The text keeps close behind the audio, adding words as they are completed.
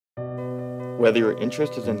Whether your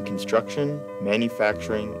interest is in construction,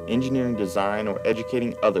 manufacturing, engineering design, or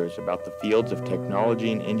educating others about the fields of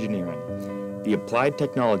technology and engineering, the Applied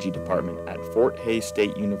Technology Department at Fort Hays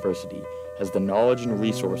State University has the knowledge and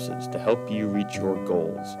resources to help you reach your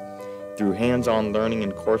goals. Through hands-on learning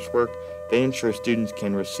and coursework, they ensure students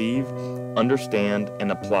can receive, understand,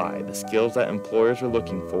 and apply the skills that employers are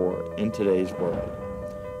looking for in today's world.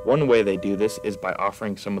 One way they do this is by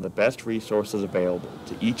offering some of the best resources available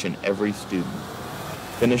to each and every student.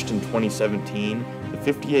 Finished in 2017, the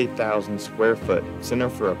 58,000 square foot Center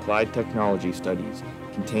for Applied Technology Studies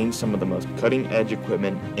contains some of the most cutting-edge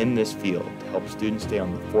equipment in this field to help students stay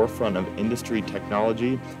on the forefront of industry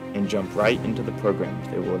technology and jump right into the programs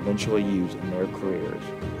they will eventually use in their careers.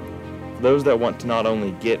 For those that want to not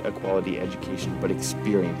only get a quality education but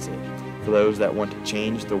experience it, for those that want to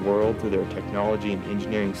change the world through their technology and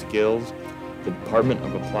engineering skills, the Department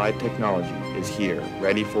of Applied Technology is here,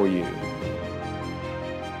 ready for you.